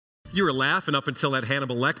You were laughing up until that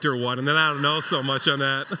Hannibal Lecter one, and then I don't know so much on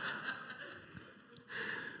that.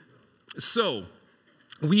 So,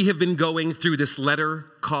 we have been going through this letter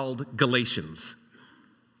called Galatians.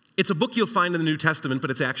 It's a book you'll find in the New Testament,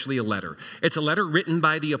 but it's actually a letter. It's a letter written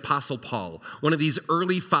by the Apostle Paul, one of these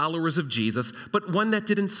early followers of Jesus, but one that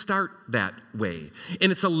didn't start that way.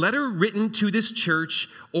 And it's a letter written to this church,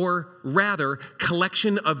 or rather,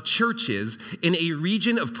 collection of churches in a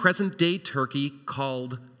region of present-day Turkey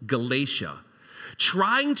called Galatia,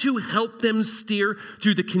 trying to help them steer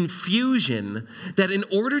through the confusion that in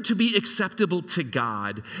order to be acceptable to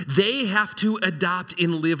God, they have to adopt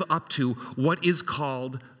and live up to what is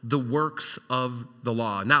called the works of the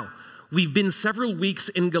law. Now, we've been several weeks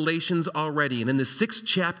in Galatians already, and in the 6th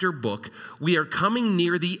chapter book, we are coming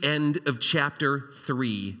near the end of chapter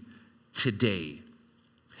 3 today.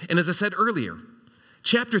 And as I said earlier,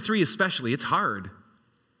 chapter 3 especially, it's hard.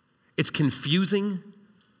 It's confusing,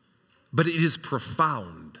 but it is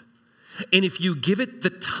profound. And if you give it the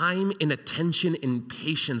time and attention and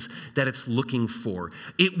patience that it's looking for,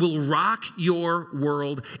 it will rock your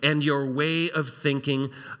world and your way of thinking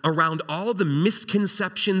around all the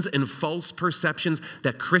misconceptions and false perceptions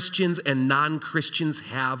that Christians and non-Christians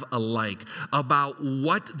have alike about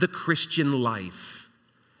what the Christian life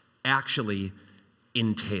actually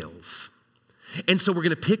entails. And so we're going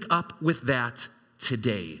to pick up with that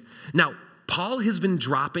today. Now, Paul has been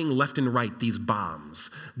dropping left and right these bombs,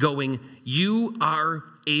 going, you are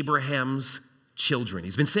Abraham's children.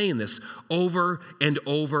 He's been saying this over and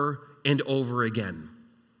over and over again.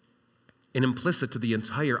 And implicit to the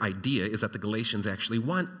entire idea is that the Galatians actually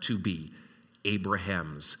want to be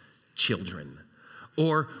Abraham's children.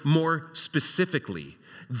 Or more specifically,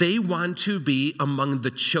 they want to be among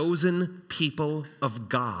the chosen people of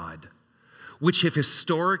God, which have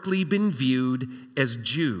historically been viewed as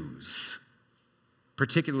Jews,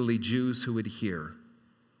 particularly Jews who adhere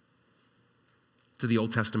to the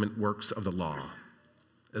Old Testament works of the law,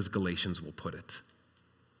 as Galatians will put it.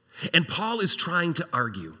 And Paul is trying to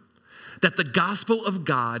argue that the gospel of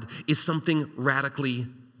God is something radically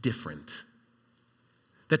different.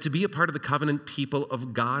 That to be a part of the covenant people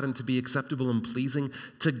of God and to be acceptable and pleasing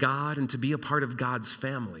to God and to be a part of God's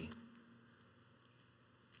family,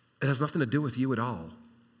 it has nothing to do with you at all.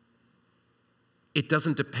 It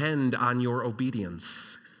doesn't depend on your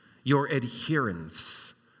obedience, your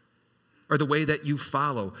adherence, or the way that you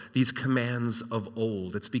follow these commands of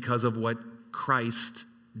old. It's because of what Christ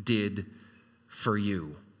did for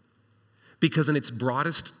you. Because in its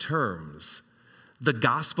broadest terms, the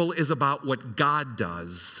gospel is about what God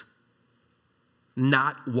does,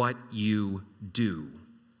 not what you do.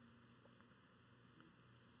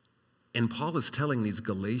 And Paul is telling these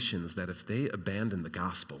Galatians that if they abandon the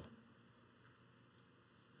gospel,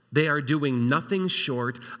 they are doing nothing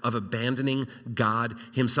short of abandoning God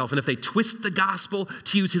himself. And if they twist the gospel,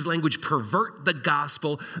 to use his language, pervert the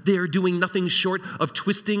gospel, they are doing nothing short of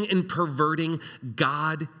twisting and perverting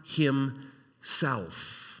God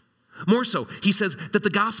himself. More so, he says that the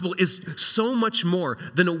gospel is so much more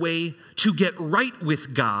than a way to get right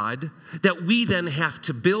with God that we then have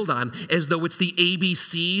to build on as though it's the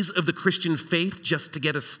ABCs of the Christian faith just to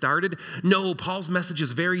get us started. No, Paul's message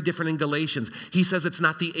is very different in Galatians. He says it's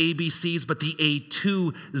not the ABCs, but the A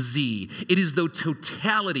to Z. It is the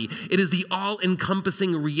totality. It is the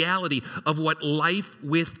all-encompassing reality of what life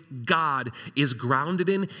with God is grounded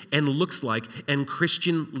in and looks like, and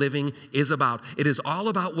Christian living is about. It is all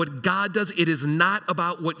about what God does. It is not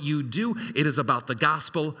about what you do. It is about the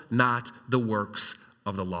gospel, not the works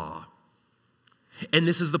of the law. And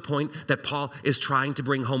this is the point that Paul is trying to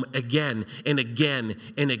bring home again and again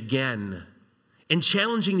and again, and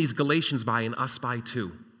challenging these Galatians by and us by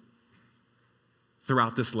too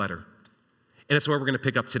throughout this letter. And it's where we're going to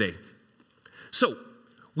pick up today. So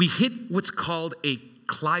we hit what's called a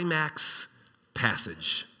climax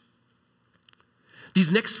passage.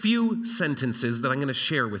 These next few sentences that I'm going to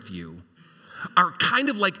share with you are kind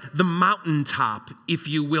of like the mountaintop, if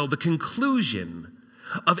you will, the conclusion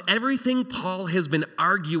of everything Paul has been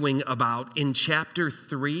arguing about in chapter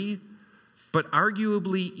 3, but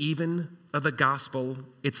arguably even of the gospel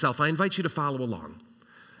itself. I invite you to follow along.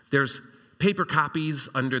 There's paper copies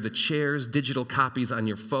under the chairs. Digital copies on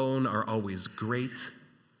your phone are always great.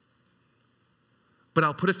 But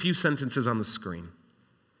I'll put a few sentences on the screen.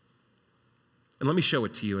 And let me show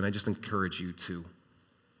it to you, and I just encourage you to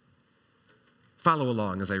follow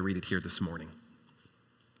along as I read it here this morning.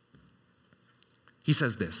 He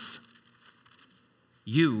says this: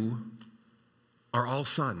 you are all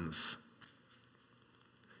sons.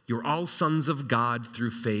 You're all sons of God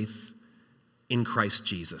through faith in Christ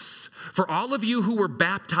Jesus. For all of you who were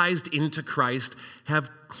baptized into Christ have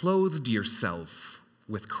clothed yourself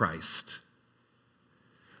with Christ.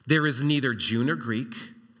 There is neither Jew nor Greek,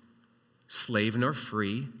 slave nor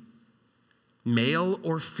free, male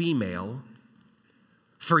or female,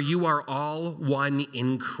 for you are all one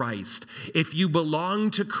in Christ. If you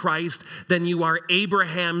belong to Christ, then you are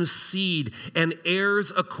Abraham's seed and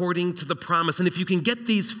heirs according to the promise. And if you can get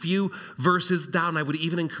these few verses down, I would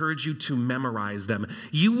even encourage you to memorize them.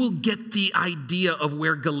 You will get the idea of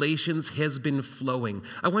where Galatians has been flowing.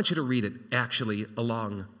 I want you to read it actually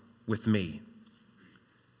along with me.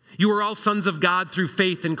 You are all sons of God through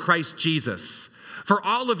faith in Christ Jesus. For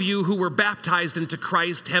all of you who were baptized into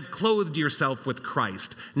Christ have clothed yourself with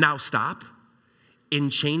Christ. Now stop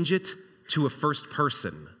and change it to a first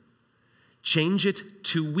person. Change it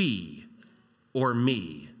to we or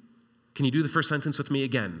me. Can you do the first sentence with me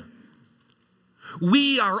again?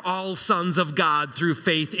 We are all sons of God through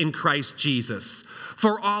faith in Christ Jesus.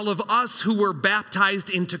 For all of us who were baptized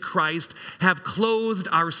into Christ have clothed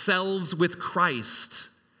ourselves with Christ.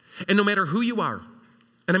 And no matter who you are,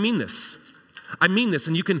 and I mean this,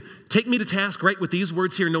 and you can take me to task right with these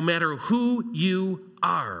words here, no matter who you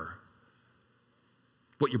are,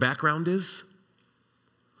 what your background is,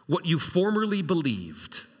 what you formerly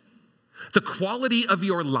believed, the quality of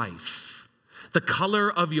your life, the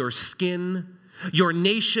color of your skin, your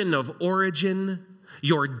nation of origin,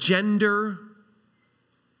 your gender,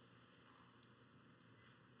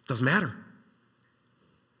 doesn't matter.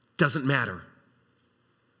 Doesn't matter.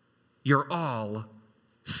 You're all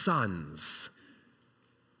sons.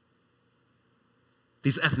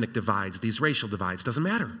 These ethnic divides, these racial divides, doesn't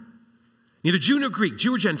matter. Neither Jew nor Greek,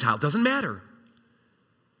 Jew or Gentile, doesn't matter.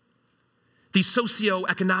 These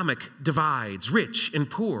socioeconomic divides, rich and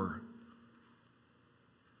poor,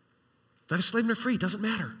 neither slave nor free, doesn't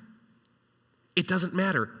matter. It doesn't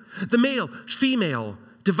matter. The male, female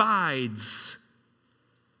divides,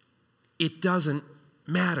 it doesn't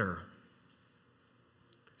matter.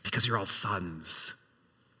 Because you're all sons.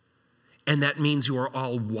 And that means you are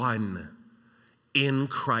all one in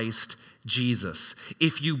Christ Jesus.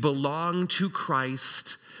 If you belong to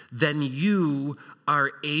Christ, then you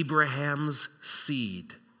are Abraham's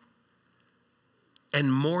seed.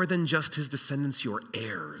 And more than just his descendants, you're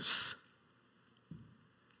heirs.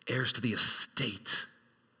 Heirs to the estate.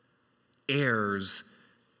 Heirs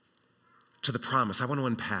to the promise. I want to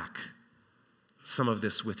unpack some of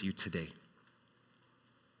this with you today.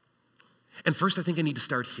 And first, I think I need to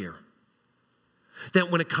start here. That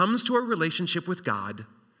when it comes to our relationship with God,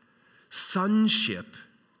 sonship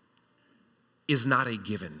is not a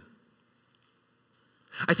given.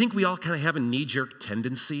 I think we all kind of have a knee-jerk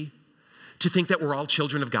tendency to think that we're all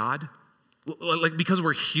children of God. Like because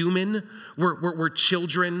we're human, we're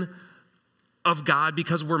children of God,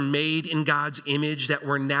 because we're made in God's image, that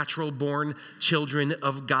we're natural-born children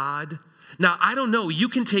of God. Now, I don't know, you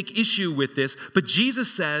can take issue with this, but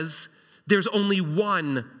Jesus says there's only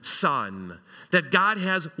one Son, that God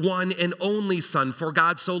has one and only Son. For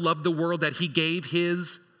God so loved the world that he gave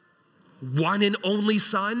his one and only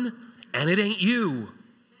Son, and it ain't you.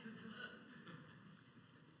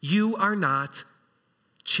 You are not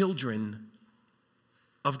children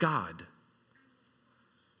of God.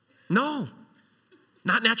 No,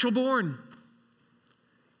 not natural born.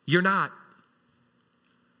 You're not.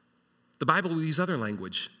 The Bible will use other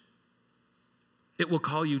language. It will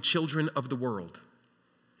call you children of the world.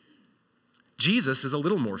 Jesus is a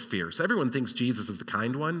little more fierce. Everyone thinks Jesus is the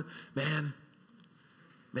kind one.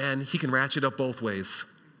 Man, he can ratchet up both ways.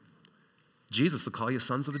 Jesus will call you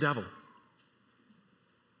sons of the devil.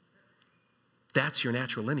 That's your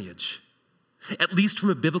natural lineage, at least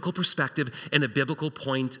from a biblical perspective and a biblical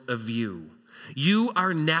point of view. You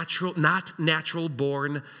are not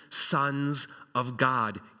natural-born sons of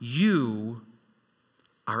God. You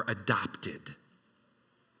are adopted.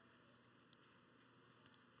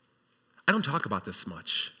 I don't talk about this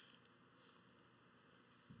much,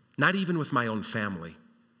 not even with my own family,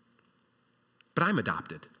 but I'm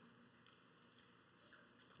adopted.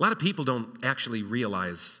 A lot of people don't actually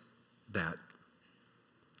realize that.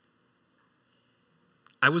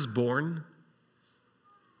 I was born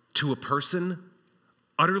to a person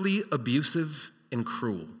utterly abusive and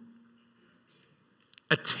cruel,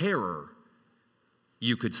 a terror,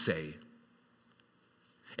 you could say.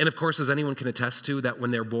 And of course, as anyone can attest to, that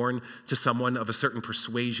when they're born to someone of a certain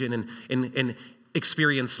persuasion and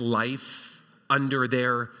experience life under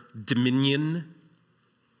their dominion,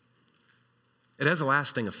 it has a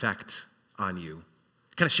lasting effect on you.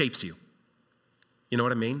 It kind of shapes you. You know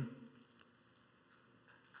what I mean?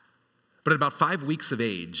 But at about 5 weeks of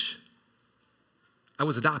age, I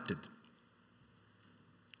was adopted.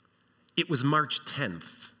 It was March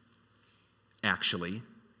 10th, actually,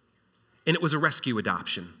 and it was a rescue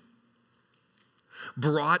adoption.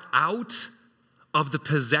 Brought out of the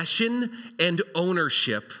possession and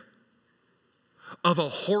ownership of a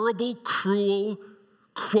horrible, cruel,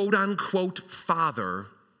 quote-unquote father,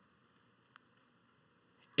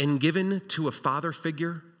 and given to a father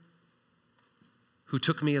figure who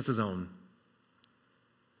took me as his own,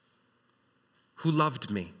 who loved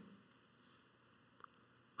me,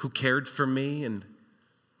 who cared for me and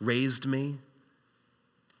raised me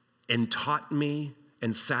and taught me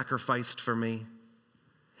and sacrificed for me,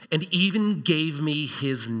 and even gave me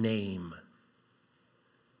his name.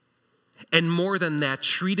 And more than that,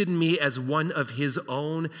 treated me as one of his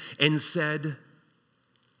own and said,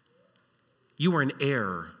 "You are an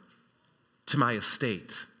heir to my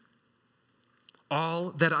estate. All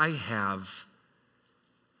that I have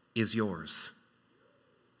is yours."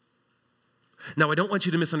 Now, I don't want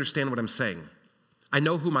you to misunderstand what I'm saying. I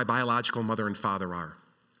know who my biological mother and father are.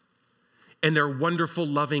 And they're wonderful,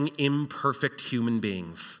 loving, imperfect human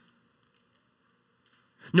beings.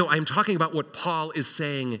 No, I'm talking about what Paul is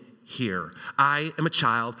saying here. I am a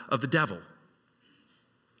child of the devil.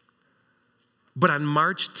 But on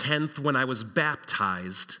March 10th, when I was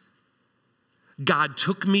baptized, God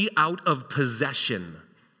took me out of possession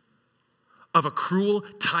of a cruel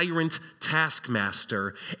tyrant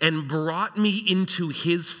taskmaster and brought me into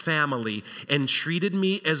his family and treated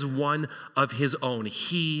me as one of his own.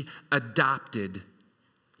 He adopted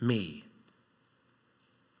me.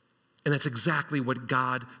 And that's exactly what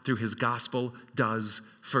God, through his gospel, does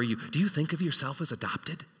for you. Do you think of yourself as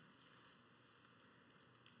adopted?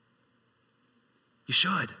 You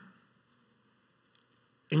should.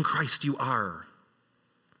 In Christ you are.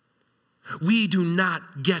 We do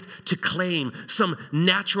not get to claim some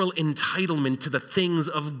natural entitlement to the things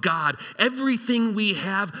of God. Everything we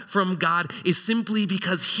have from God is simply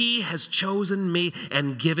because he has chosen me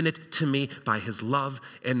and given it to me by his love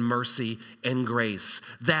and mercy and grace.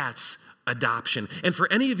 That's adoption. And for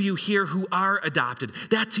any of you here who are adopted,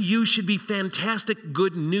 that to you should be fantastic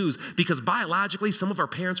good news, because biologically some of our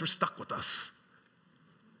parents were stuck with us.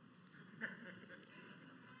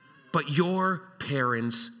 But your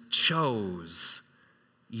parents chose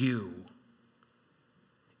you.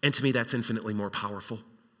 And to me, that's infinitely more powerful.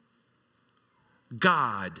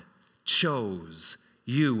 God chose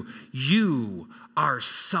you. You are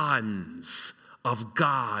sons of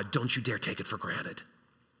God. Don't you dare take it for granted.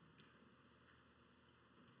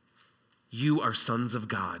 You are sons of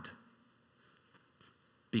God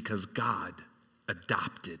because God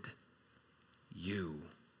adopted you.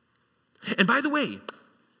 And by the way,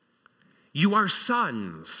 you are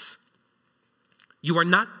sons. You are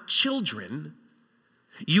not children.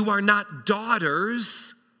 You are not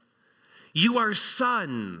daughters. You are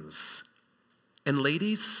sons. And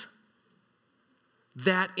ladies,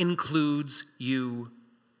 that includes you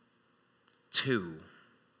too.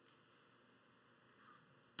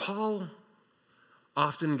 Paul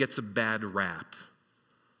often gets a bad rap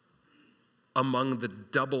among the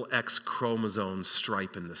double X chromosome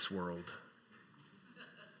stripe in this world.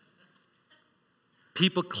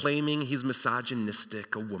 People claiming he's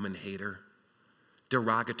misogynistic, a woman hater,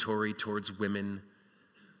 derogatory towards women,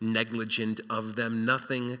 negligent of them.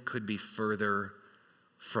 Nothing could be further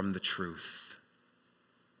from the truth.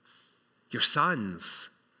 You're sons.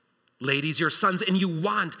 Ladies, you're sons, and you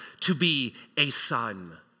want to be a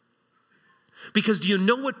son. Because do you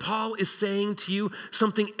know what Paul is saying to you?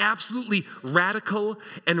 Something absolutely radical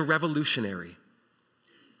and revolutionary.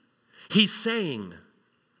 He's saying,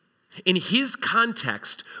 in his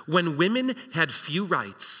context, when women had few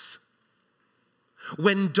rights,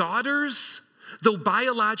 when daughters, though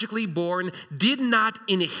biologically born, did not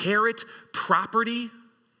inherit property,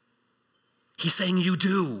 he's saying you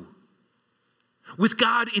do. With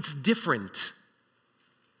God, it's different.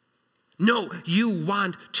 No, you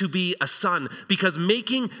want to be a son because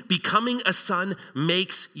becoming a son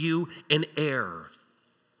makes you an heir.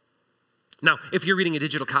 Now, if you're reading a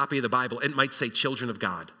digital copy of the Bible, it might say children of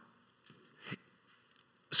God.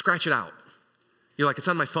 Scratch it out. You're like, it's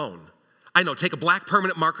on my phone. I know, take a black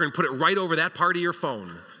permanent marker and put it right over that part of your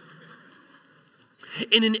phone.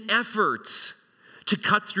 In an effort to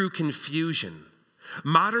cut through confusion,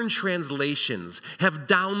 modern translations have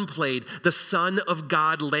downplayed the Son of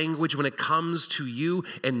God language when it comes to you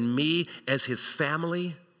and me as his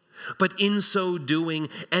family, but in so doing,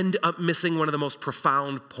 end up missing one of the most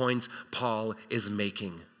profound points Paul is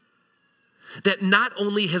making. That not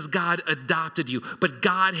only has God adopted you, but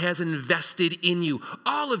God has invested in you,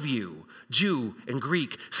 all of you, Jew and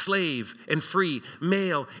Greek, slave and free,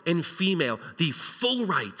 male and female, the full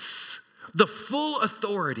rights, the full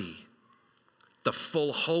authority, the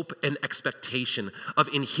full hope and expectation of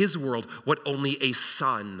in his world what only a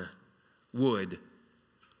son would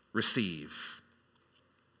receive.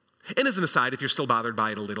 And as an aside, if you're still bothered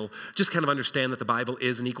by it a little, just kind of understand that the Bible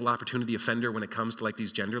is an equal opportunity offender when it comes to like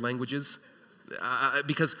these gender languages.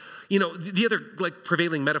 Because, the other like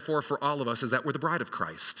prevailing metaphor for all of us is that we're the bride of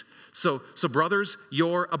Christ. So brothers,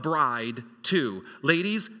 you're a bride too.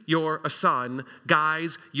 Ladies, you're a son.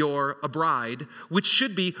 Guys, you're a bride, which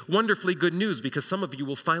should be wonderfully good news because some of you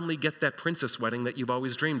will finally get that princess wedding that you've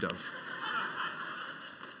always dreamed of.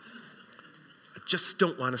 I just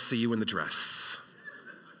don't want to see you in the dress.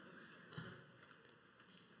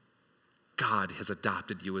 God has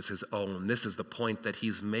adopted you as his own. This is the point that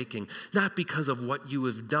he's making. Not because of what you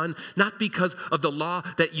have done, not because of the law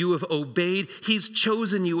that you have obeyed. He's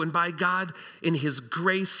chosen you, and by God, in his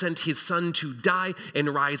grace, sent his son to die and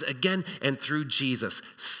rise again. And through Jesus,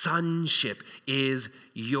 sonship is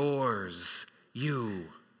yours. You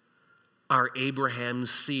are Abraham's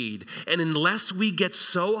seed. And unless we get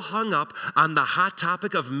so hung up on the hot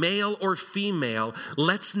topic of male or female,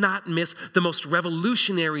 let's not miss the most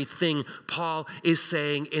revolutionary thing Paul is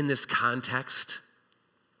saying in this context,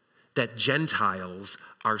 that Gentiles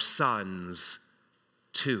are sons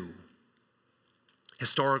too.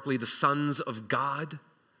 Historically, the sons of God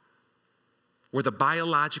were the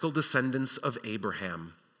biological descendants of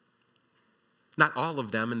Abraham. Not all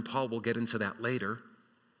of them, and Paul will get into that later,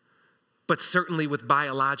 but certainly with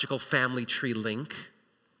biological family tree link.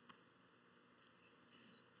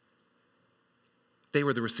 They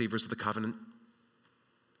were the receivers of the covenant.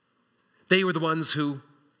 They were the ones who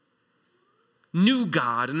knew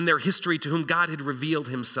God and in their history to whom God had revealed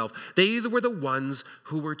himself. They were the ones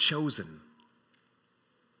who were chosen.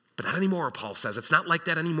 But not anymore, Paul says. It's not like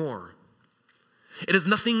that anymore. It has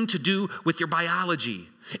nothing to do with your biology.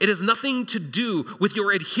 It has nothing to do with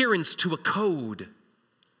your adherence to a code.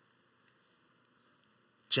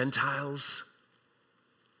 Gentiles,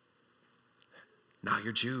 now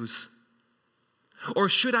you're Jews. Or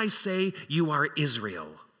should I say, you are Israel.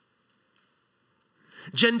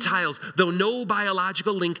 Gentiles, though no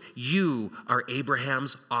biological link, you are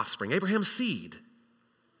Abraham's offspring, Abraham's seed,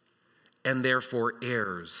 and therefore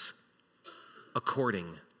heirs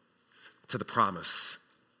according to the promise.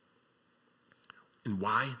 And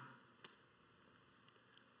why?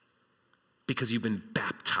 Because you've been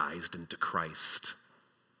baptized into Christ.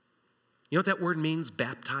 You know what that word means,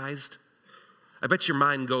 baptized? I bet your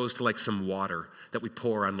mind goes to like some water that we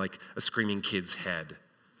pour on like a screaming kid's head.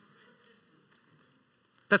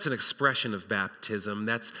 That's an expression of baptism.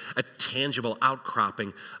 That's a tangible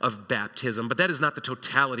outcropping of baptism. But that is not the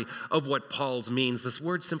totality of what Paul's means. This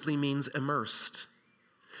word simply means immersed.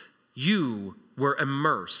 You were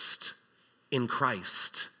immersed in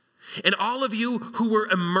Christ. And all of you who were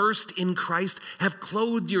immersed in Christ have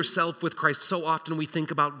clothed yourself with Christ. So often we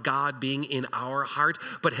think about God being in our heart,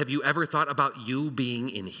 but have you ever thought about you being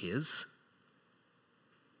in his?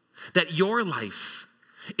 That your life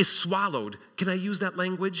is swallowed, can I use that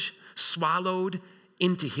language? Swallowed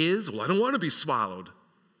into his? Well, I don't want to be swallowed.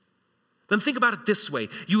 Then think about it this way.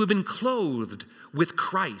 You have been clothed with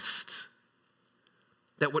Christ.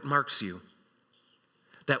 That what marks you,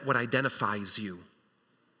 that what identifies you,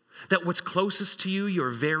 that what's closest to you,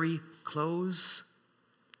 your very close,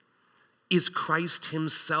 is Christ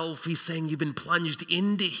himself. He's saying you've been plunged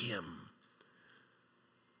into him.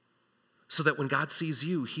 So that when God sees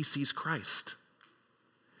you, he sees Christ.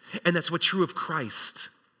 And that's what true of Christ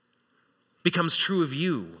becomes true of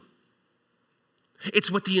you.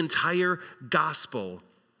 It's what the entire gospel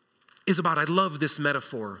is about. I love this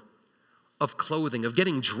metaphor of clothing, of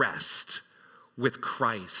getting dressed with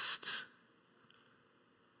Christ.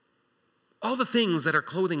 All the things that our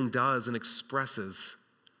clothing does and expresses.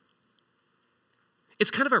 It's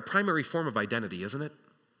kind of our primary form of identity, isn't it?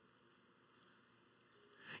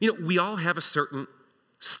 We all have a certain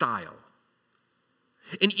style.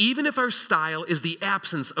 And even if our style is the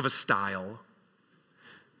absence of a style,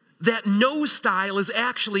 that no style is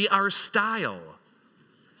actually our style.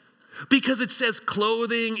 Because it says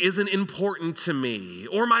clothing isn't important to me,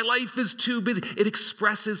 or my life is too busy. It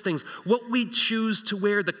expresses things. What we choose to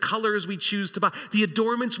wear, the colors we choose to buy, the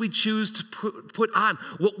adornments we choose to put on,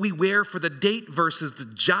 what we wear for the date versus the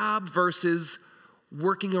job versus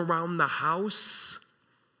working around the house.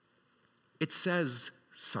 It says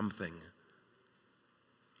something.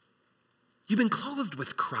 You've been clothed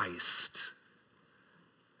with Christ.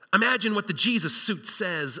 Imagine what the Jesus suit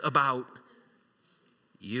says about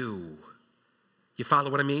you. You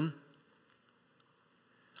follow what I mean?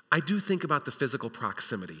 I do think about the physical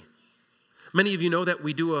proximity. Many of you know that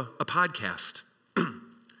we do a podcast.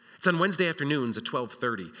 It's on Wednesday afternoons at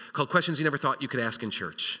 12:30 called Questions You Never Thought You Could Ask in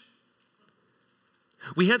Church.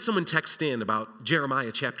 We had someone text in about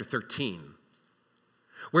Jeremiah chapter 13,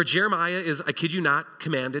 where Jeremiah is, I kid you not,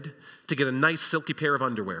 commanded to get a nice silky pair of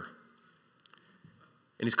underwear.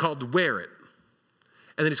 And he's called to wear it.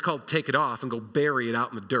 And then he's called to take it off and go bury it out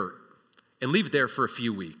in the dirt and leave it there for a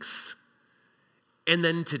few weeks. And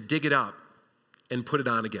then to dig it up and put it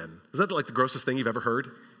on again. Isn't that like the grossest thing you've ever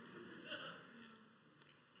heard?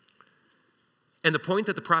 And the point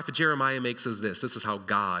that the prophet Jeremiah makes is this. This is how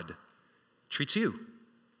God treats you.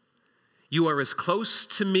 You are as close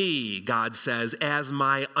to me, God says, as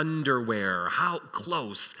my underwear. How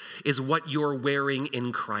close is what you're wearing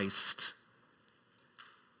in Christ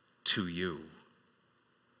to you?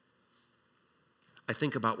 I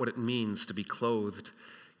think about what it means to be clothed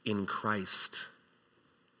in Christ.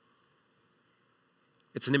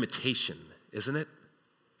 It's an imitation, isn't it?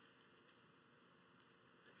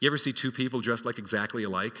 You ever see two people dressed like exactly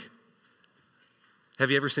alike? Have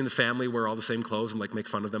you ever seen the family wear all the same clothes and like make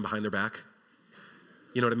fun of them behind their back?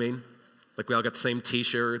 You know what I mean? Like we all got the same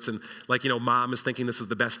t-shirts and like, mom is thinking this is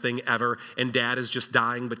the best thing ever and dad is just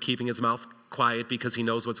dying but keeping his mouth quiet because he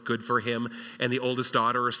knows what's good for him, and the oldest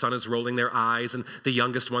daughter or son is rolling their eyes and the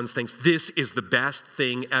youngest one thinks this is the best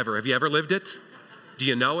thing ever. Have you ever lived it? Do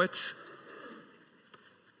you know it?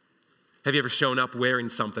 Have you ever shown up wearing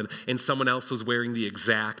something and someone else was wearing the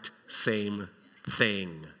exact same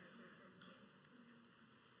thing?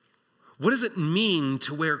 What does it mean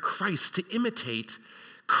to wear Christ, to imitate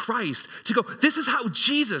Christ, to go, this is how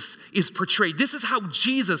Jesus is portrayed. This is how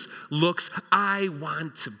Jesus looks. I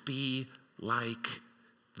want to be like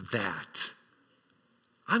that.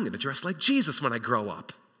 I'm going to dress like Jesus when I grow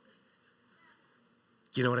up.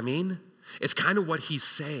 You know what I mean? It's kind of what he's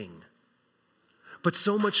saying. But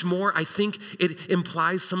so much more, I think it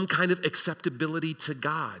implies some kind of acceptability to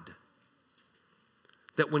God.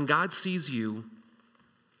 That when God sees you,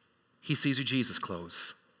 he sees your Jesus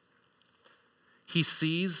clothes. He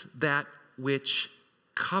sees that which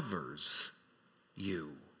covers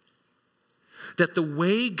you. That the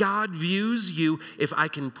way God views you, if I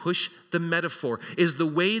can push the metaphor, is the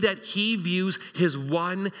way that he views his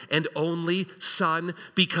one and only son,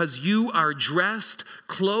 because you are dressed,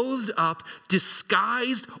 clothed up,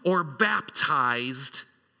 disguised, or baptized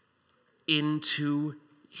into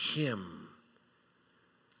him.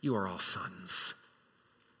 You are all sons.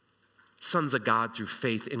 Sons of God through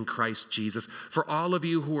faith in Christ Jesus. For all of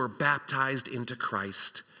you who are baptized into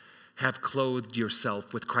Christ, have clothed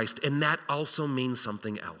yourself with Christ. And that also means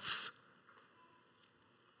something else.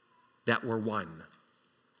 That we're one.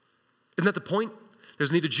 Isn't that the point?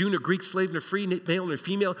 There's neither Jew nor Greek, slave nor free, male nor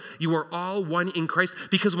female. You are all one in Christ.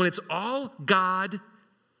 Because when it's all God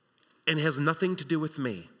and has nothing to do with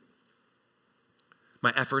me,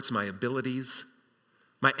 my efforts, my abilities,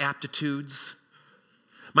 my aptitudes,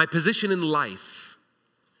 my position in life,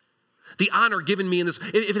 the honor given me in this,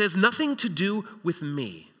 if it has nothing to do with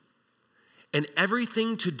me and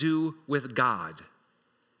everything to do with God,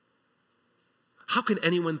 how can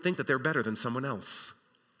anyone think that they're better than someone else?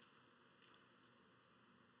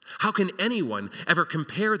 How can anyone ever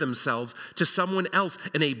compare themselves to someone else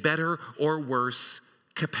in a better or worse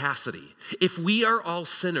capacity? If we are all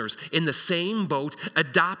sinners in the same boat,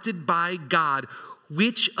 adopted by God,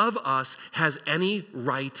 which of us has any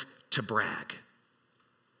right to brag,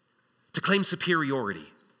 to claim superiority,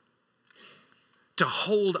 to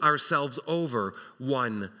hold ourselves over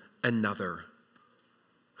one another?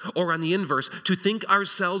 Or on the inverse, to think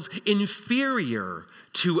ourselves inferior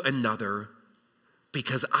to another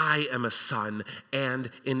because I am a son and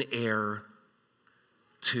an heir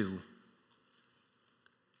too.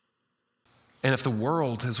 And if the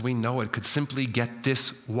world as we know it could simply get this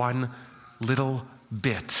one little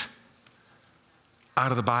bit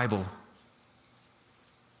out of the Bible,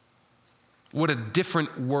 what a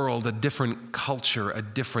different world, a different culture, a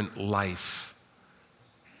different life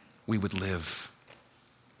we would live.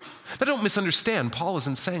 Now don't misunderstand, Paul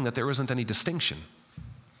isn't saying that there isn't any distinction.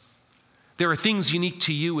 There are things unique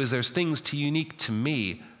to you as there's things unique to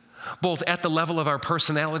me, both at the level of our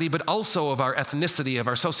personality, but also of our ethnicity, of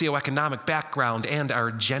our socioeconomic background, and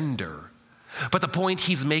our gender. But the point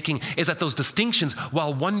he's making is that those distinctions,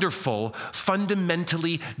 while wonderful,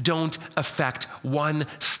 fundamentally don't affect one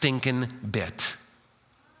stinking bit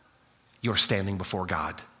your standing before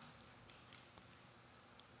God.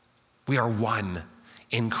 We are one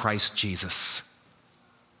in Christ Jesus.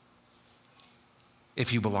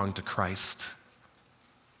 if you belong to Christ.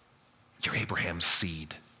 You're Abraham's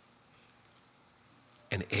seed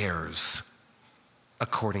and heirs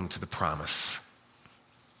according to the promise.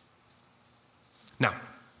 Now,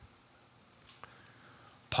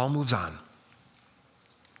 Paul moves on.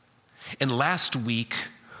 And last week,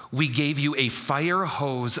 we gave you a fire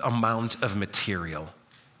hose amount of material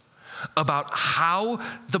about how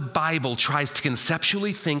the Bible tries to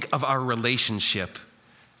conceptually think of our relationship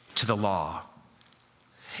to the law.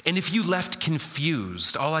 And if you left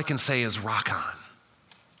confused, all I can say is rock on.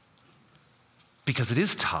 Because it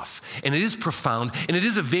is tough, and it is profound, and it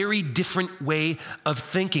is a very different way of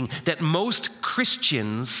thinking that most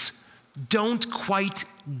Christians don't quite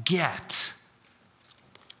get.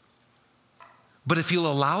 But if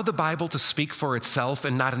you'll allow the Bible to speak for itself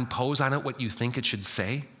and not impose on it what you think it should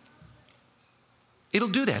say, it'll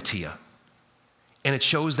do that to you. And it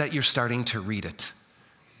shows that you're starting to read it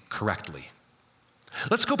correctly.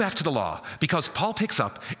 Let's go back to the law, because Paul picks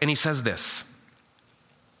up and he says this.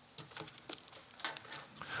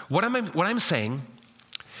 What I'm saying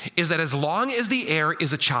is that as long as the heir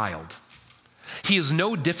is a child, he is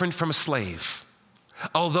no different from a slave,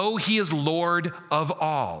 although he is Lord of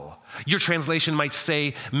all. Your translation might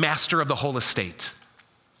say master of the whole estate.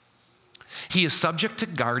 He is subject to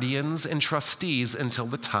guardians and trustees until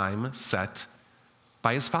the time set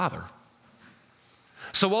by his father.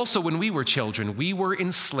 So also when we were children, we were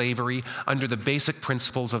in slavery under the basic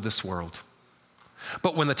principles of this world.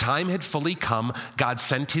 But when the time had fully come, God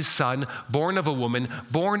sent his son, born of a woman,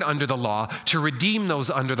 born under the law, to redeem those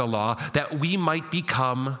under the law, that we might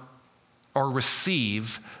become or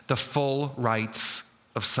receive the full rights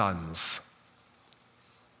of sons.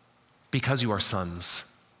 Because you are sons,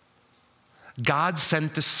 God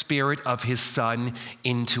sent the Spirit of his Son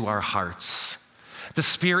into our hearts. The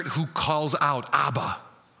Spirit who calls out, Abba,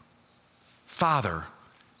 Father.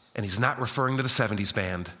 And he's not referring to the 70s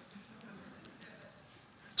band.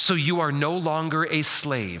 So you are no longer a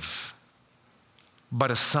slave, but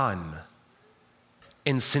a son.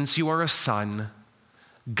 And since you are a son,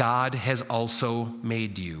 God has also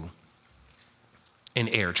made you an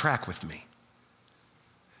heir. Track with me.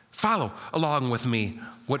 Follow along with me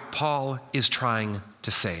what Paul is trying to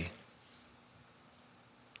say.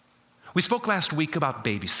 We spoke last week about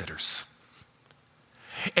babysitters.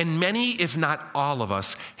 And many, if not all of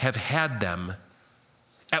us, have had them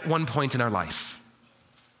at one point in our life.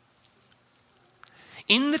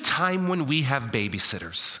 In the time when we have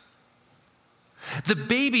babysitters, the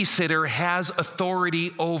babysitter has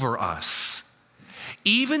authority over us,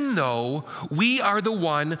 even though we are the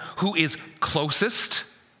one who is closest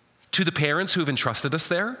to the parents who have entrusted us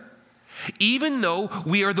there, even though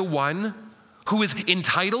we are the one who is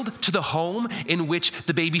entitled to the home in which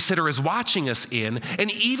the babysitter is watching us in,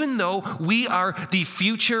 and even though we are the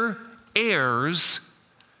future heirs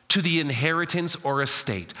to the inheritance or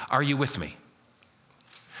estate. Are you with me?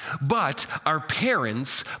 But our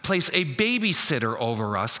parents place a babysitter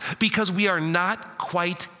over us because we are not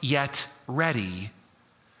quite yet ready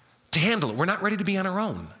to handle it. We're not ready to be on our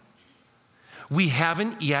own. We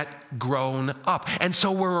haven't yet grown up. And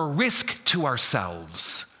so we're a risk to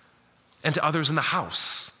ourselves and to others in the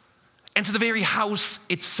house and to the very house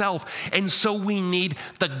itself. And so we need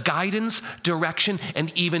the guidance, direction,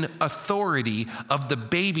 and even authority of the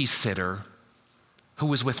babysitter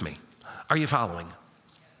who is with me. Are you following?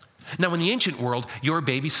 Now, in the ancient world, your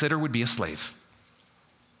babysitter would be a slave.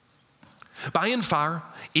 By and far,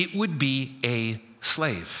 it would be a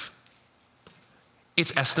slave.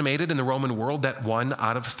 It's estimated in the Roman world that 1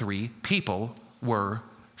 out of 3 people were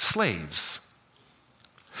slaves.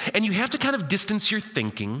 And you have to kind of distance your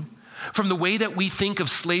thinking from the way that we think of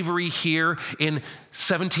slavery here in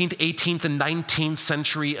 17th, 18th, and 19th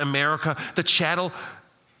century America, the chattel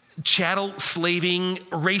slaving,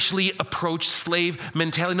 racially approached slave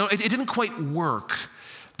mentality. No, it didn't quite work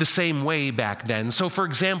the same way back then. So, for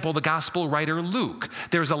example, the gospel writer Luke,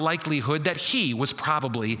 there's a likelihood that he was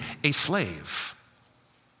probably a slave.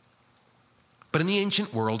 But in the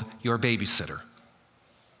ancient world, your babysitter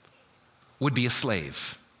would be a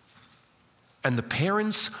slave. And the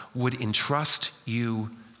parents would entrust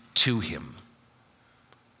you to him.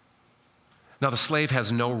 Now, the slave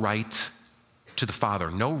has no right to the father,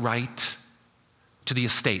 no right to the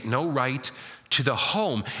estate, no right to the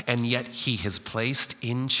home, and yet he is placed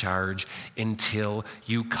in charge until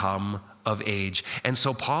you come of age. And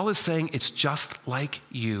so Paul is saying it's just like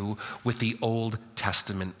you with the Old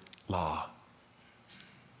Testament law.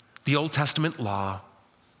 The Old Testament law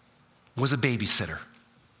was a babysitter.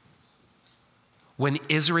 When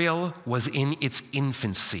Israel was in its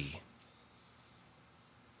infancy,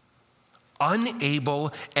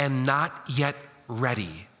 unable and not yet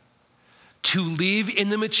ready to live in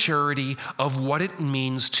the maturity of what it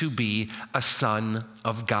means to be a son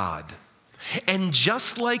of God. And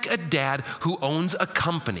just like a dad who owns a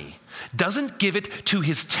company doesn't give it to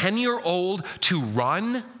his 10-year-old to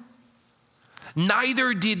run,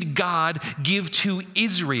 neither did God give to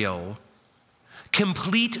Israel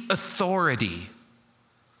complete authority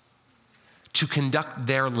to conduct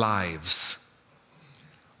their lives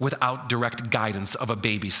without direct guidance of a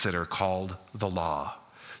babysitter called the law.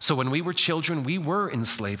 So when we were children, we were in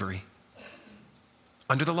slavery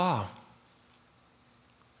under the law.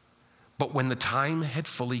 But when the time had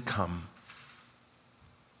fully come,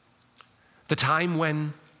 the time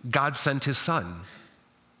when God sent his son,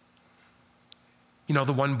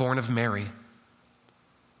 the one born of Mary,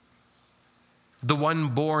 the one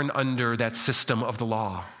born under that system of the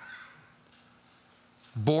law,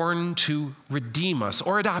 born to redeem us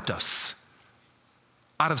or adopt us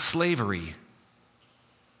out of slavery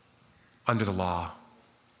under the law.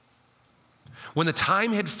 When the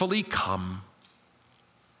time had fully come,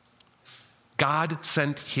 God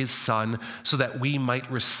sent his son so that we might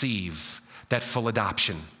receive that full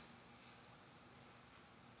adoption.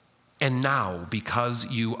 And now, because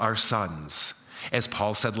you are sons, as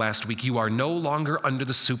Paul said last week, you are no longer under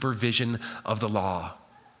the supervision of the law.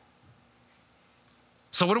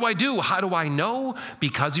 So what do I do? How do I know?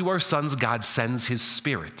 Because you are sons, God sends his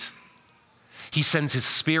Spirit. He sends his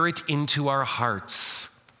Spirit into our hearts,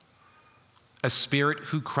 a Spirit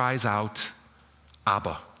who cries out,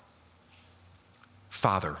 Abba,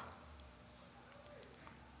 Father.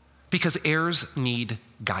 Because heirs need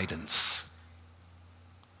guidance.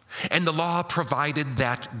 And the law provided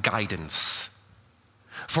that guidance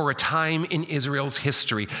for a time in Israel's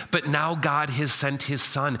history. But now God has sent his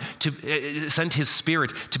son, sent his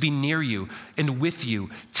Spirit to be near you and with you,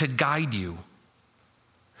 to guide you,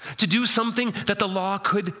 to do something that the law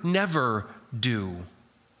could never do.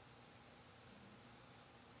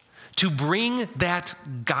 To bring that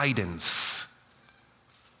guidance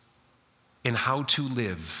in how to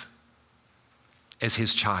live as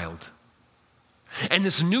his child. And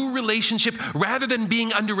this new relationship, rather than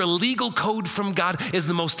being under a legal code from God, is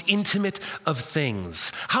the most intimate of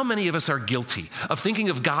things. How many of us are guilty of thinking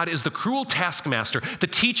of God as the cruel taskmaster, the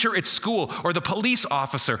teacher at school, or the police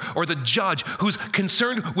officer, or the judge who's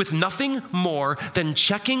concerned with nothing more than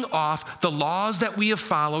checking off the laws that we have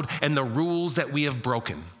followed and the rules that we have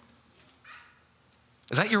broken?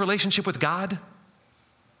 Is that your relationship with God?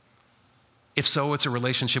 If so, it's a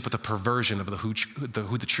relationship with a perversion of who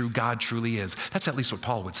the true God truly is. That's at least what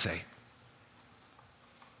Paul would say.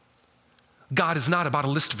 God is not about a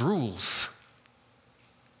list of rules.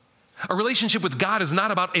 A relationship with God is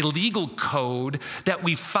not about a legal code that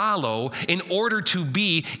we follow in order to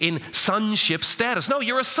be in sonship status. No,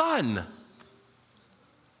 you're a son.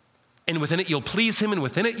 And within it, you'll please him, and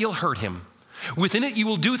within it, you'll hurt him. Within it, you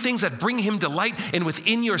will do things that bring him delight, and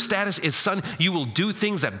within your status as son, you will do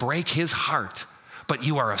things that break his heart. But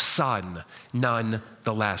you are a son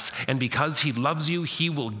nonetheless. And because he loves you,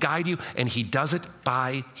 he will guide you, and he does it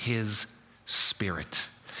by his Spirit.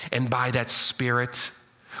 And by that Spirit,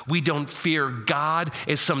 we don't fear God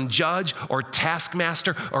as some judge or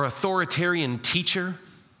taskmaster or authoritarian teacher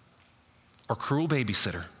or cruel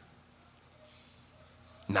babysitter.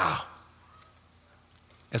 No.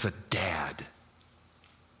 As a dad,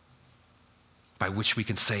 by which we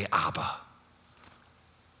can say, Abba,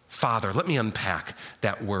 Father. Let me unpack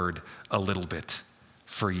that word a little bit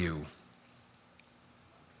for you.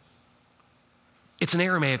 It's an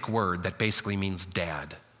Aramaic word that basically means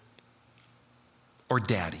dad or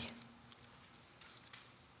daddy.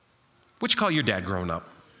 What'd you call your dad growing up?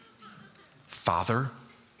 Father?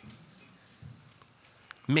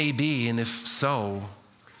 Maybe, and if so,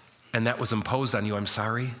 and that was imposed on you, I'm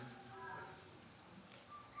sorry.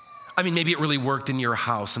 I mean, maybe it really worked in your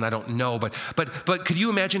house, and I don't know, but could you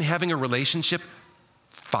imagine having a relationship?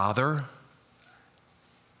 Father?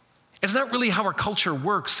 It's not really how our culture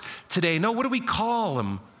works today. No, what do we call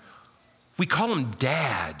him? We call him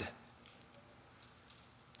dad.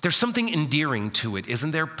 There's something endearing to it,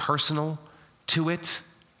 isn't there? Personal to it.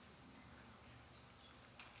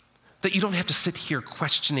 That you don't have to sit here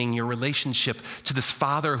questioning your relationship to this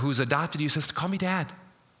father who's adopted you. He says, call me dad.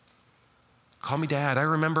 Call me dad. I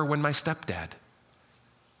remember when my stepdad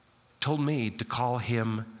told me to call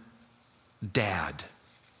him dad.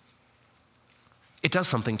 It does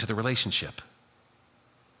something to the relationship.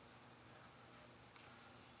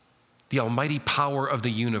 The almighty power of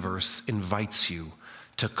the universe invites you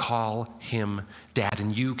to call him dad,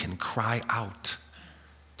 and you can cry out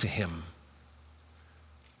to him.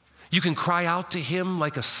 You can cry out to him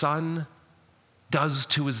like a son does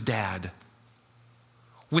to his dad,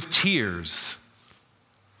 with tears,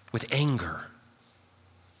 with anger,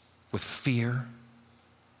 with fear,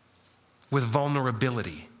 with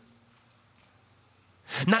vulnerability.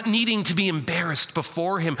 Not needing to be embarrassed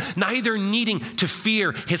before him, neither needing to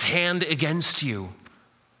fear his hand against you.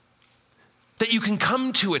 That you can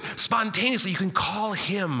come to it spontaneously. You can call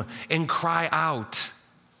him and cry out,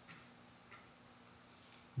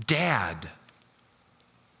 Dad.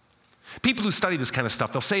 People who study this kind of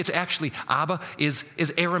stuff, they'll say it's actually, Abba is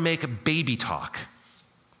Aramaic baby talk.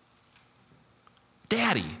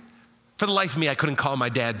 Daddy. For the life of me, I couldn't call my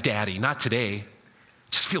dad Daddy, not today. It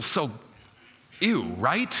just feels so ew,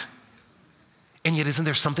 right? And yet, isn't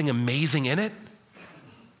there something amazing in it?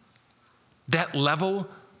 That level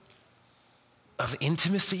of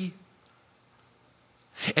intimacy.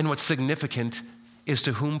 And what's significant is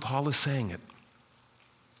to whom Paul is saying it.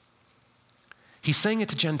 He's saying it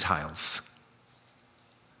to Gentiles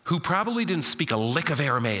who probably didn't speak a lick of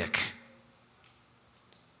Aramaic.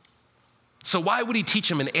 So why would he teach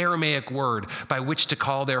them an Aramaic word by which to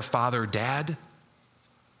call their father Dad?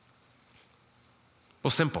 Well,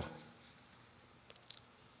 simple.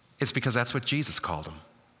 It's because that's what Jesus called him.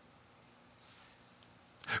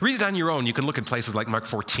 Read it on your own. You can look at places like Mark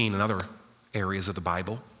 14 and other areas of the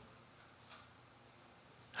Bible.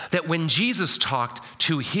 That when Jesus talked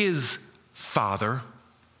to his Father,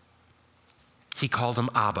 he called him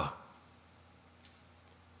Abba.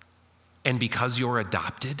 And because you're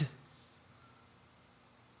adopted,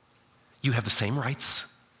 you have the same rights,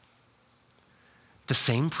 the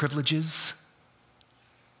same privileges,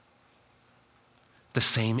 the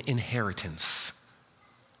same inheritance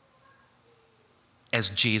as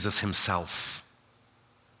Jesus himself.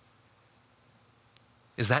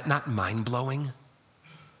 Is that not mind-blowing?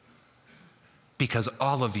 Because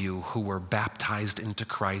all of you who were baptized into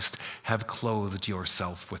Christ have clothed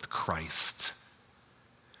yourself with Christ.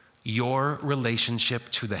 Your relationship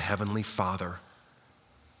to the Heavenly Father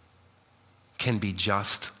can be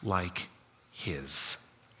just like his.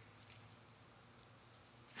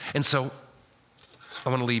 And so, I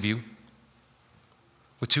want to leave you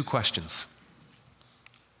with two questions.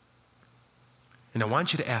 And I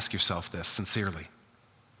want you to ask yourself this sincerely.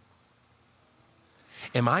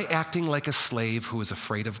 Am I acting like a slave who is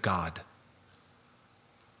afraid of God?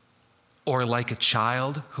 Or like a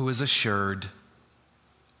child who is assured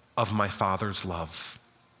of my Father's love?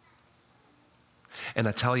 And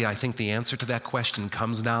I tell you, I think the answer to that question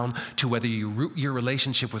comes down to whether you root your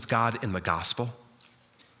relationship with God in the gospel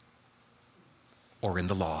or in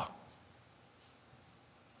the law.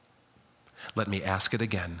 Let me ask it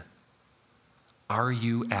again. Are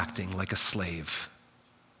you acting like a slave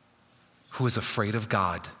who is afraid of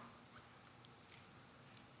God,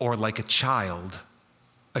 or like a child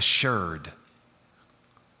assured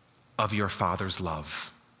of your Father's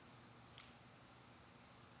love?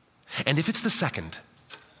 And if it's the second,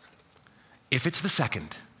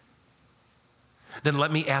 then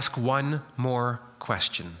let me ask one more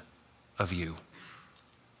question of you.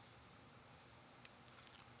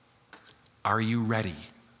 Are you ready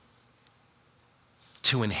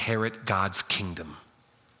to inherit God's kingdom?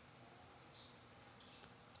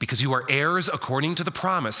 Because you are heirs according to the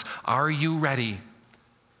promise. Are you ready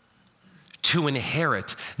to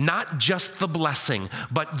inherit not just the blessing,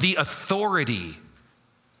 but the authority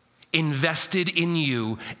invested in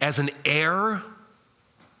you as an heir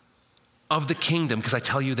of the kingdom? Because I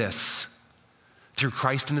tell you this, through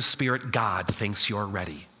Christ and the Spirit, God thinks you're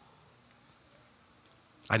ready.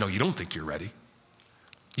 I know you don't think you're ready.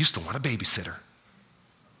 You still want a babysitter.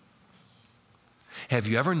 Have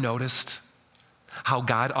you ever noticed how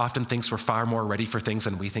God often thinks we're far more ready for things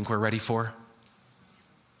than we think we're ready for?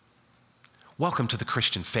 Welcome to the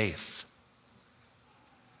Christian faith.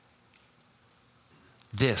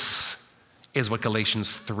 This is what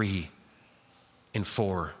Galatians 3 and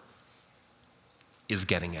 4 is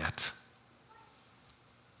getting at.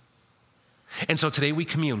 And so today we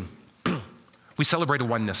commune. We celebrate a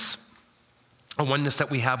oneness that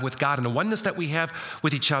we have with God and a oneness that we have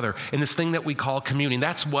with each other in this thing that we call communing.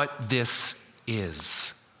 That's what this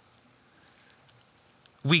is.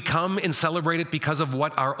 We come and celebrate it because of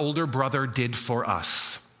what our older brother did for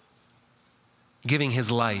us, giving his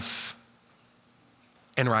life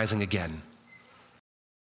and rising again.